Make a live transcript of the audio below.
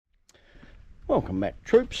Welcome back,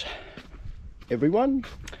 troops, everyone.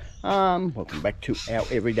 Welcome back to our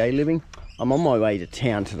everyday living. I'm on my way to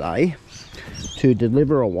town today to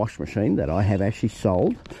deliver a wash machine that I have actually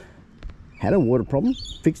sold. Had a water problem,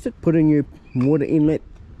 fixed it, put a new water inlet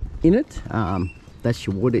in it. That's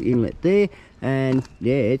your water inlet there, and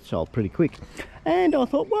yeah, it sold pretty quick. And I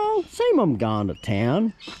thought, well, seeing I'm going to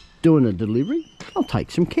town doing a delivery, I'll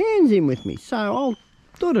take some cans in with me. So I'll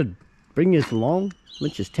thought I'd bring this along.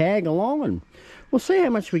 Let's just tag along and we'll see how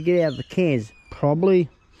much we get out of the cans. Probably,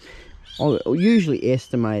 I'll usually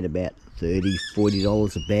estimate about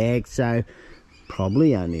 $30–40 a bag, so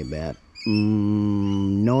probably only about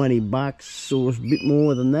 90 bucks or a bit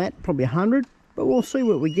more than that, probably 100, but we'll see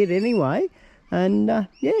what we get anyway. And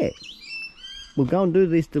yeah, we'll go and do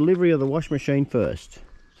this delivery of the wash machine first.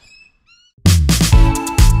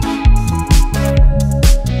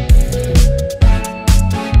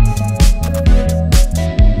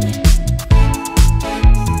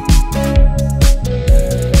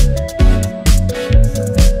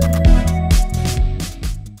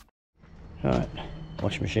 Alright,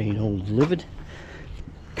 wash machine all delivered,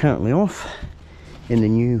 currently off, and the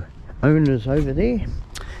new owners over there.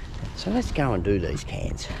 So let's go and do these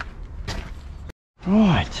cans.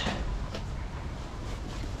 Right,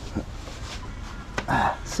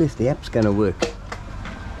 see if the app's going to work.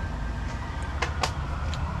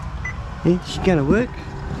 Yeah, it's going to work.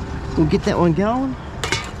 We'll get that one going.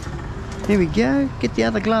 There we go. Get the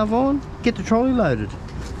other glove on. Get the trolley loaded.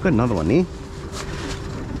 Got another one here.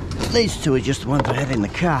 These two are just the ones I had in the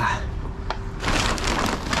car.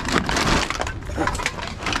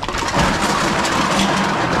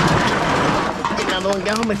 Get another one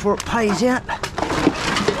going before it pays out.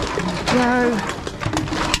 Go.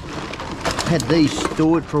 Had these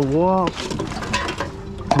stored for a while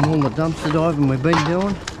from all the dumpster diving we've been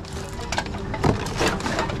doing.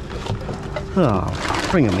 Oh,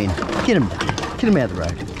 bring them in. Get them done. Get them out of the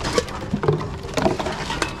road.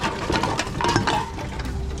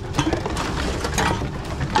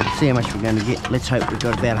 See how much we're going to get. Let's hope we've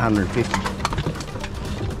got about 150.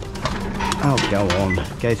 Oh, go on.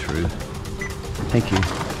 Go through. Thank you.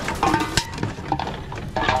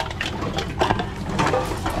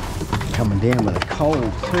 Coming down with a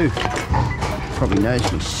cold too. Probably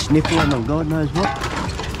knows me sniffling or God knows what.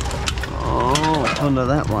 Oh, it's onto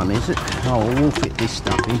that one, is it? Oh, we'll fit this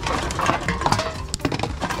stuff in.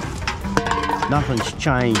 Nothing's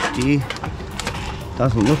changed here.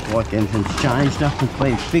 Doesn't look like anything's changed. Nothing's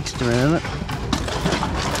been fixed around it.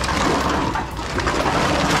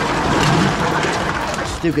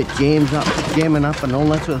 Still got jamming up and all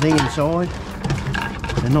that sort of thing inside.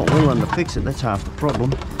 They're not willing to fix it. That's half the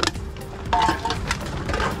problem.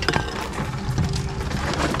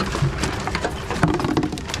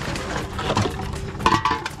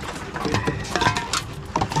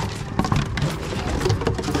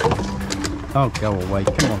 Oh, go away,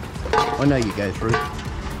 come on. I know you go through.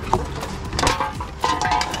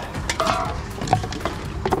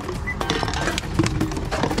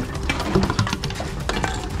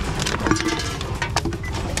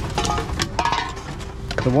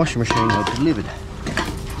 The washing machine I delivered,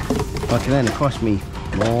 like it only cost me,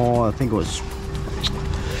 oh, I think it was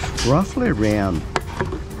roughly around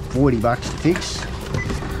 40 bucks to fix.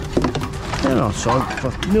 And I sold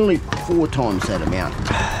for nearly 4 times that amount.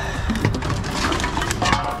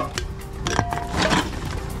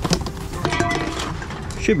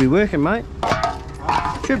 Should be working, mate.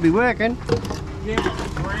 Should be working.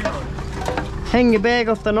 Hang your bag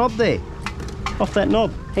off the knob there. Off that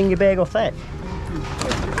knob. Hang your bag off that.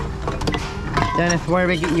 Don't have to worry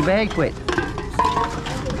about getting your bag wet.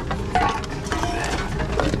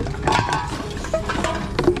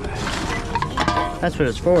 That's what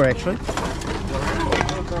it's for, actually.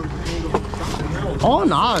 Oh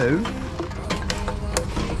no!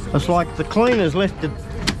 It's like the cleaners left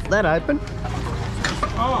that open.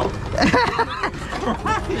 Oh.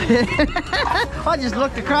 I just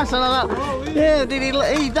looked across and I thought, yeah,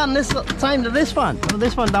 he done this same to this one. Well,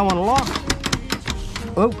 this one don't want to lock.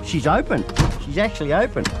 Oh, she's open. She's actually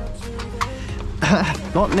open.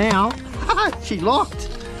 Not now. She locked.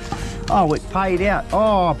 Oh, it paid out.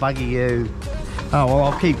 Oh, bugger you. Oh, well,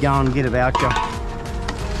 I'll keep going and get a voucher.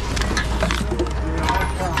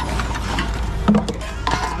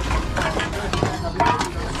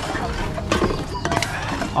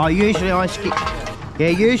 Oh, usually I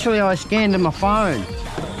scan to my phone.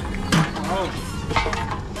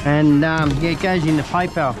 And yeah, it goes in the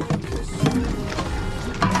PayPal.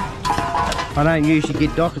 I don't usually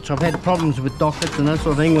get dockets. I've had problems with dockets and that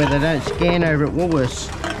sort of thing where they don't scan over at Woolworths.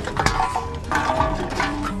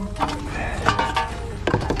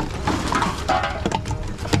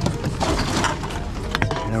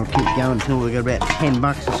 going until we got about 10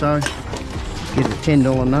 bucks or so. Get a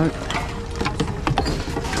 $10 note.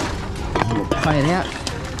 And we'll pay it out.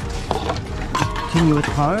 Continue with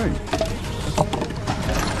the phone.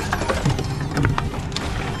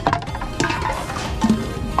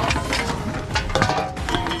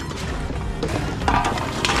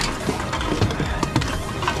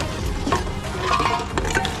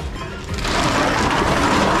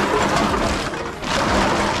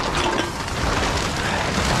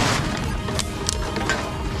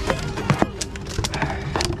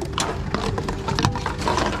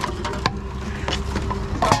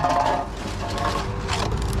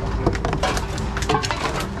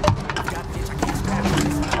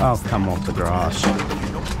 Oh, come off the grass.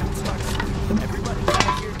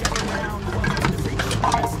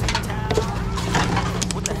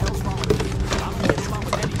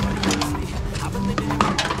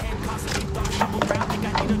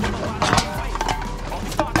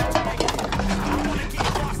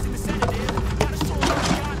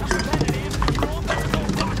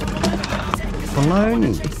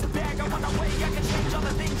 Baloney.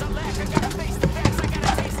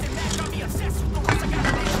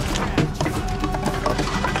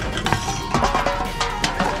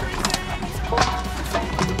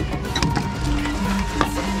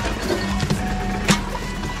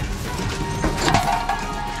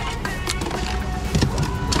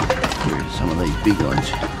 Big ones.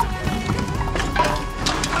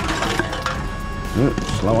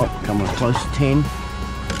 Slow up, coming close to 10.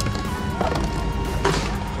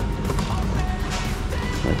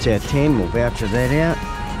 That's our 10, we'll voucher that out.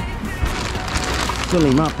 Fill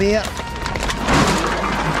him up here.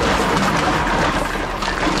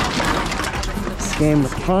 Scan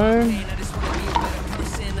with the phone.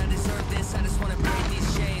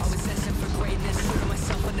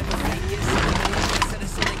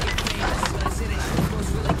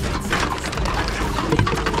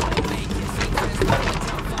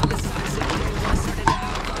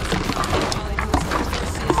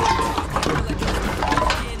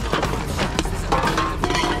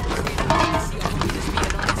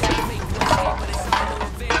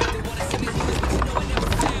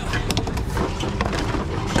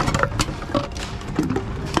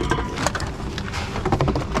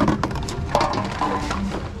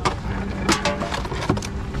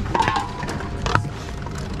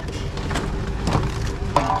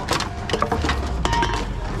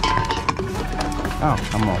 Oh,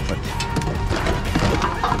 come off it.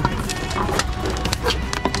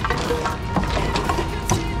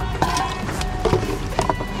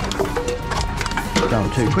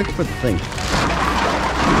 Going too quick for the thing.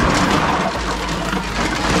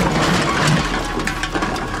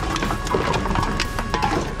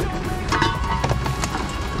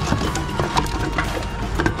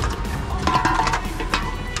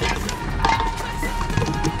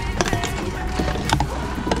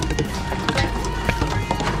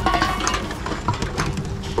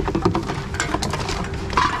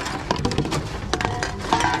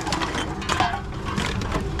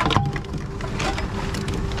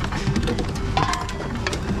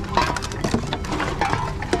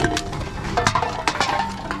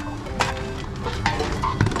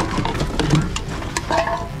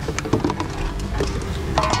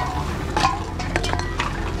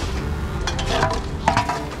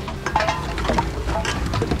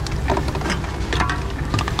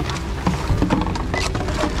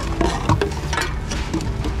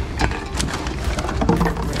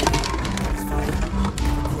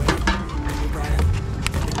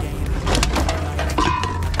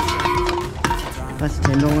 That's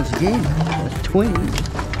 $10 again. That's 20.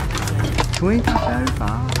 20 so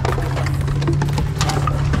far.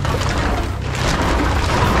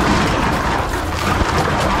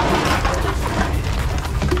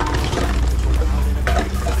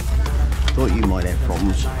 Thought you might have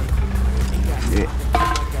problems. Yeah.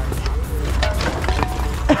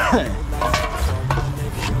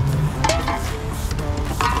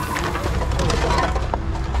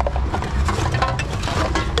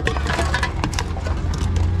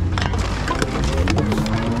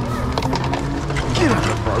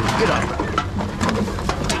 Get up.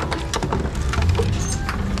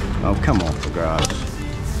 Oh, come off the grass.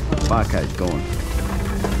 Barcode's gone.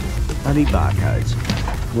 Bloody barcodes.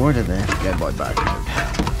 Why did they have to go by barcode?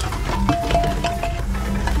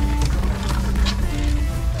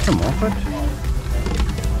 Come off it.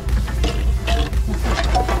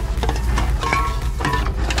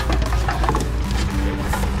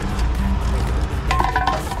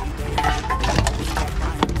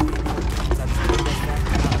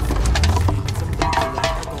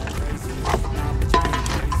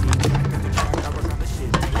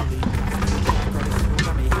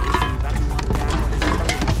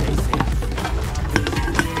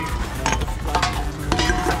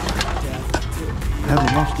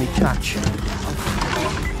 touch.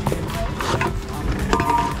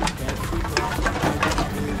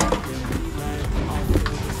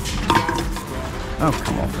 Oh,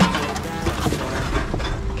 come on.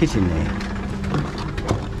 Get in there.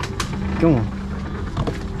 Go on.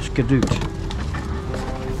 Skadoot.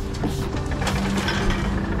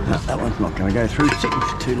 No, that one's not going to go through. Sitting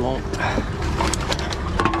for too long.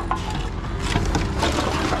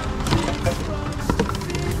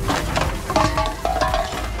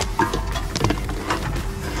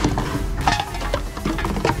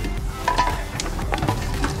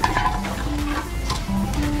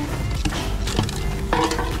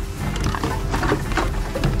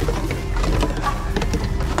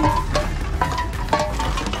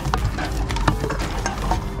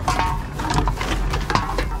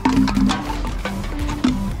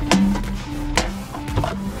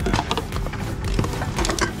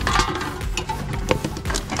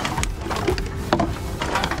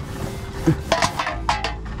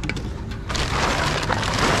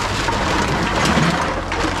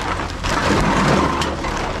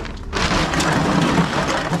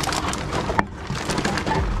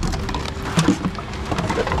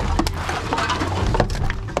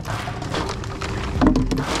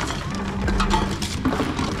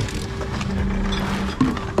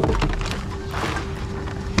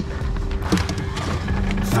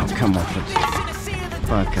 Come off it.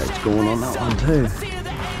 Okay, it's going on that one too.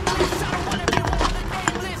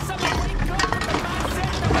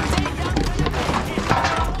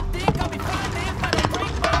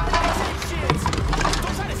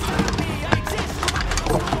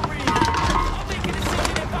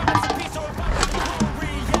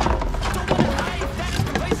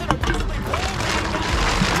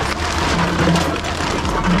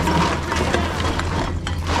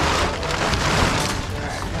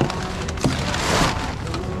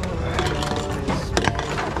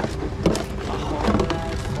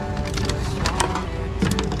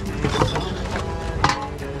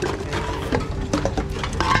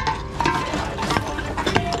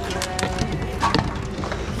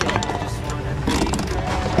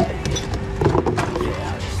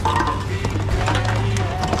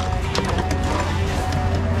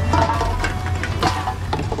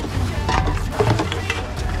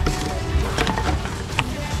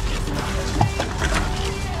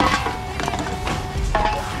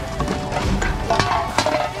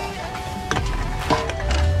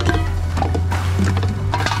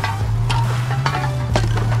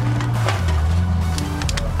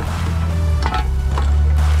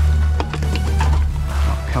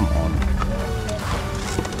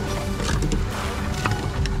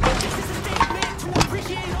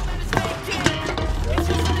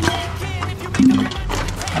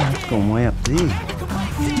 Going way up there.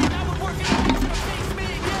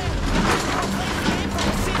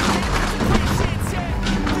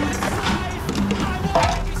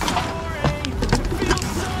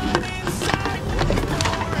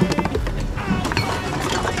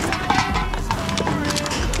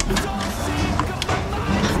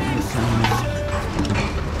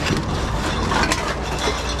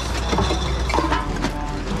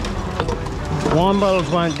 Wine bottles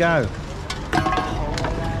won't go.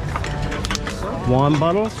 Wine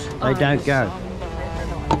bottles, they don't go.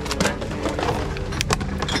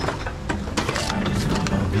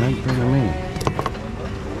 Don't bring them in.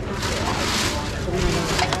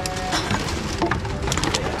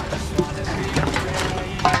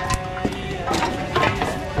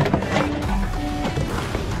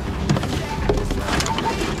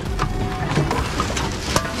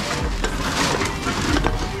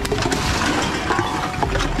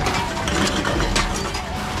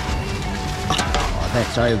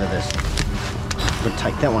 That's over this. We'll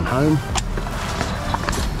take that one home.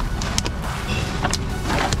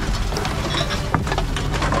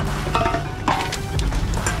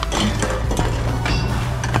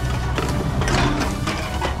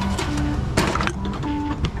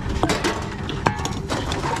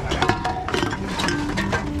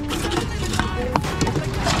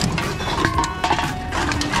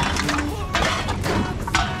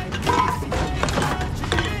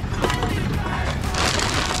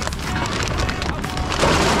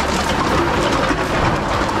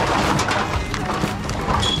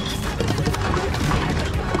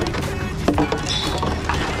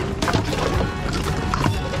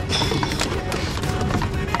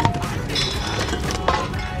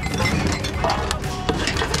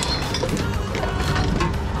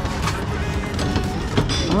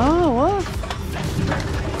 Oh, what?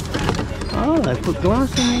 Oh, they put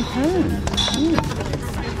glass in their can.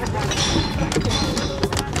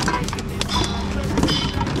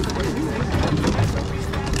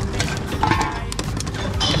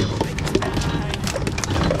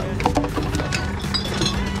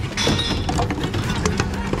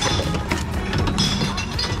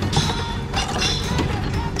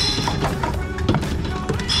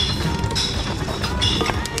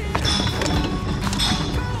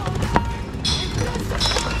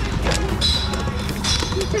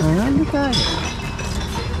 Okay.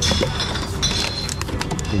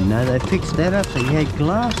 Didn't know they fixed that up, so you had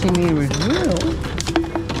glass in here as well.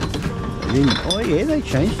 Oh yeah, they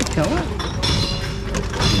changed the colour.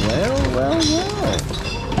 Well.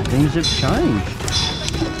 Things have changed.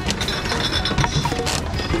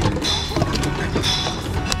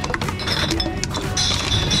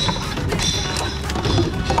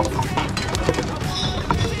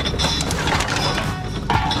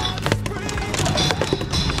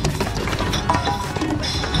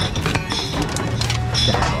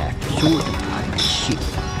 Shit.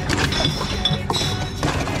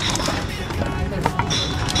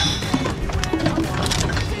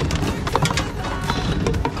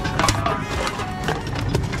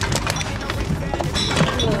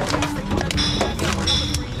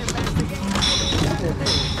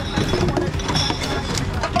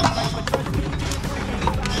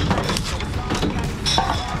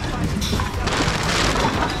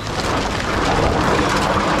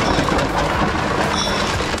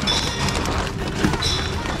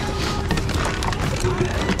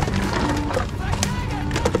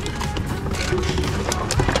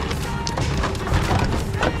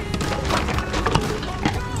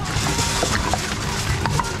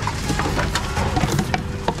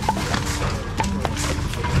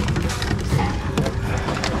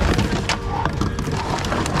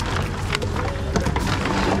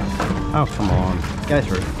 Oh, come on. Go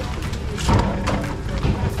through.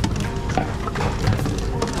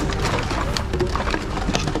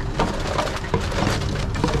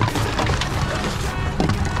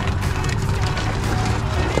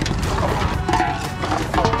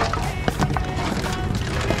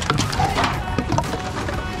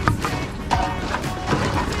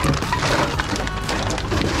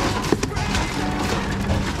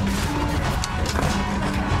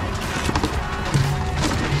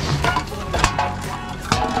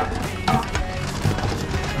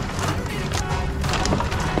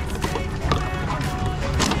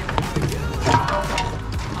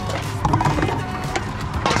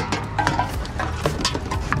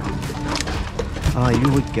 Oh,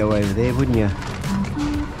 you would go over there, wouldn't you?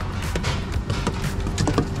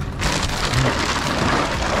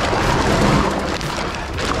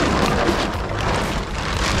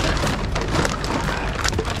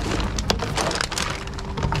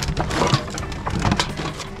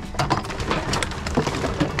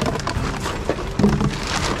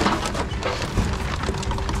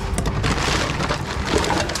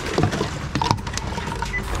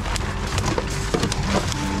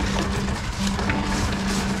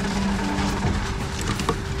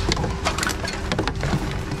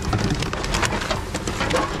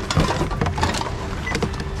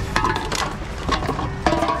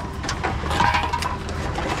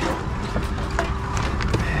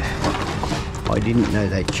 I didn't know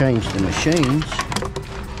they changed the machines.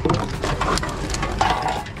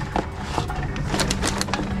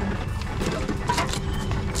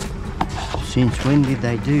 Since when did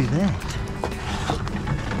they do that?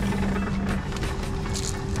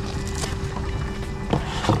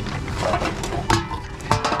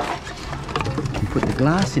 You put the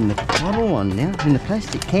glass in the bottle one now, in the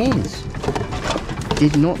plastic cans.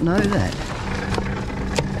 Did not know that.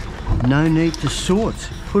 No need to sort.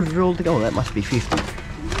 Put it all together. Oh, that must be 50.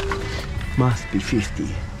 Must be 50.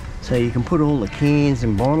 So you can put all the cans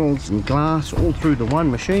and bottles and glass all through the one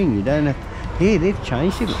machine. You don't have to... Yeah, they've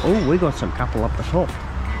changed it. Oh, we got some couple up the top.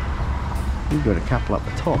 We've got a couple up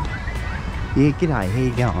the top. Yeah, g'day. How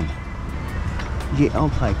you going? Yeah, I'll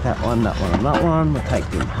take that one, that one, and that one. We'll take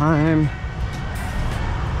them home.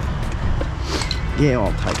 Yeah,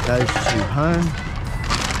 I'll take those two home.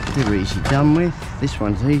 They're easy done with. This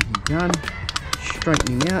one's easy done.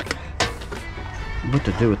 Straighten him out. What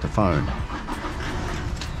to do with the phone?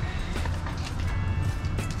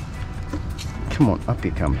 Come on, up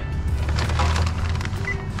you come.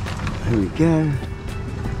 Here we go.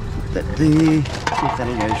 Put that there. See if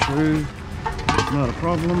that'll go through. Not a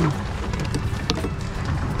problem.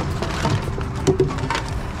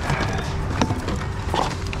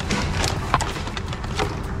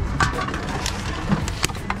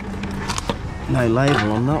 No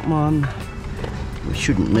label on that one. We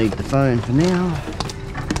shouldn't need the phone for now.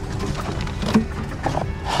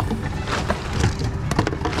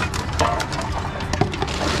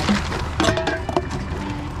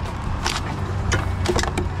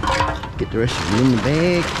 Get the rest of them in the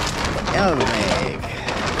bag. Out of the bag.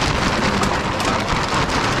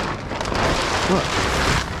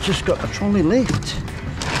 Right, just got the trolley left.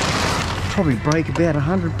 Probably break about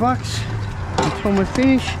 $100 until we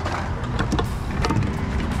finish.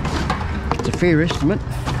 Fair estimate,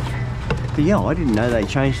 But yeah, I didn't know they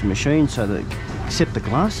changed the machine so that except the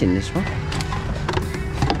glass in this one.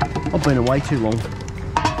 I've been away too long.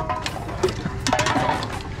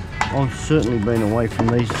 I've certainly been away from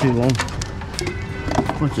these too long.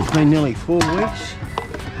 What's it been, nearly 4 weeks?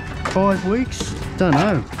 5 weeks? Don't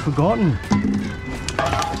know, forgotten.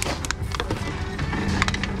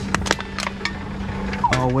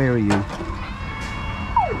 Oh, where are you?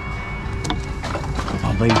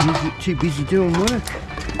 I've been too busy doing work.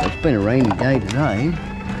 It's been a rainy day today.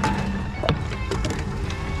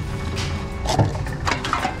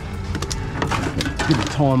 Bit of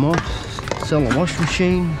time off, sell the wash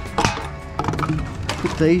machine,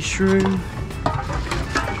 put these through,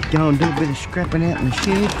 go and do a bit of scrapping out in the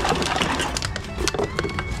shed.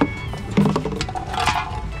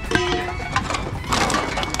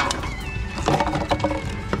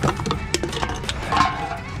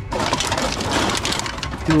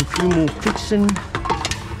 Do a few more fixing, a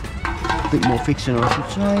bit more fixing I should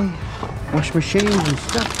say, wash machines and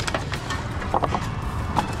stuff.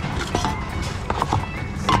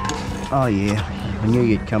 Oh yeah, I knew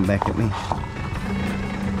you'd come back at me.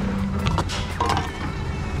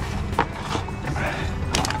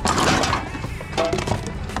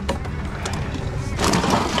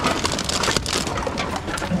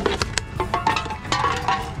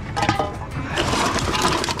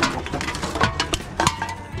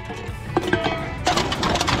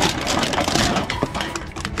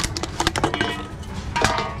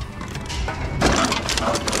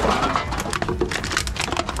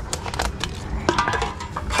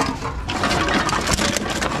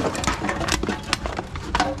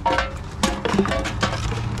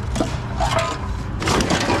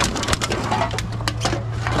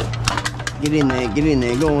 Get in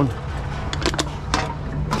there, go on.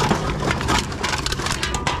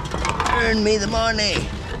 Earn me the money.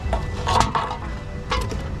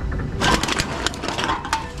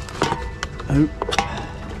 Oh.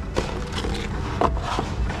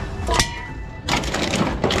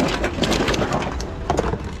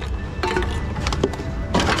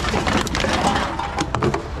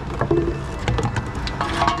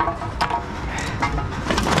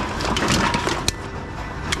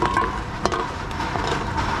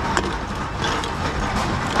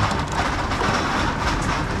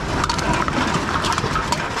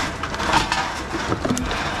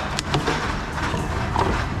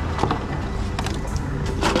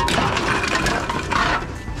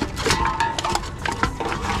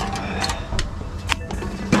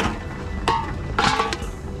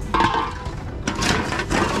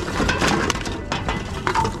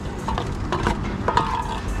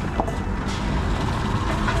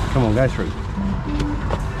 Come on, go through.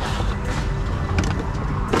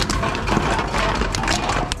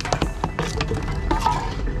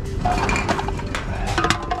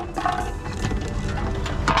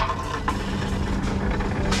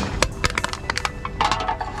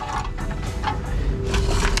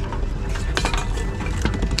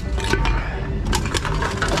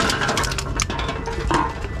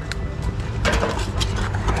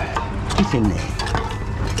 Get in there.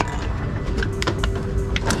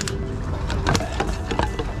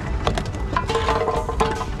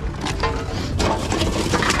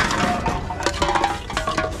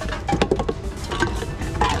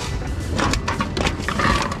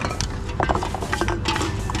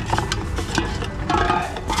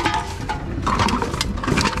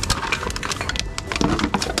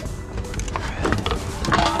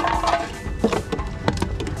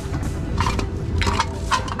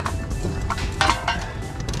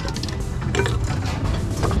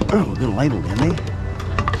 Oh, we've got a ladle down there.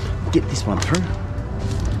 Get this one through.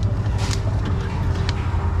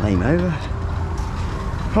 Lay him over.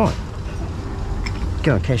 Right.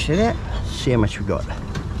 Go and cash that out. See how much we got.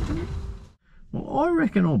 Well, I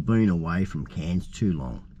reckon I've been away from cans too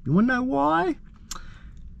long. You want to know why?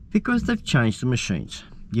 Because they've changed the machines.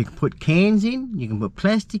 You can put cans in, you can put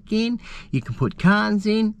plastic in, you can put cans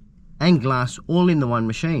in, and glass all in the one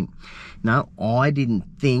machine. Now, I didn't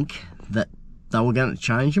think that they were going to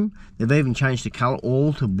change them. They've even changed the colour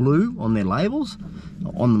all to blue on their labels,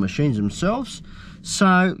 on the machines themselves.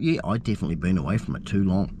 So, yeah, I've definitely been away from it too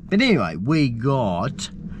long. But anyway, we got,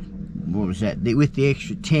 what was that? With the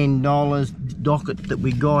extra $10 docket that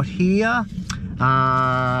we got here,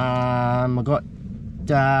 I got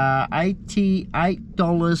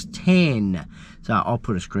 $88.10. So I'll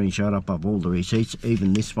put a screenshot up of all the receipts,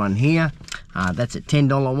 even this one here. That's a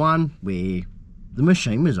 $10 one where the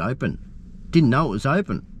machine was open. Didn't know it was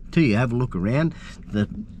open till you have a look around. The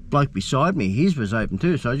bloke beside me, his was open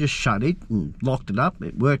too, so I just shut it and locked it up.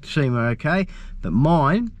 It worked, seemed okay, but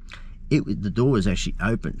mine, the door was actually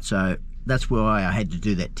open. So that's why I had to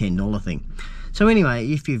do that $10 thing. So anyway,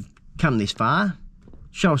 if you've come this far,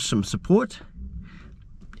 show us some support,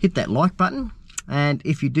 hit that like button, and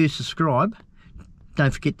if you do subscribe,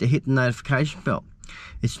 don't forget to hit the notification bell.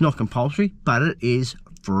 It's not compulsory, but it is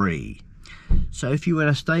free. So if you want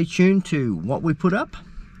to stay tuned to what we put up,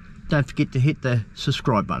 don't forget to hit the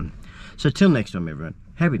subscribe button. So till next time everyone,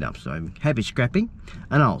 happy dumpster diving, happy scrapping,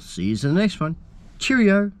 and I'll see you in the next one.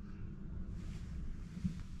 Cheerio!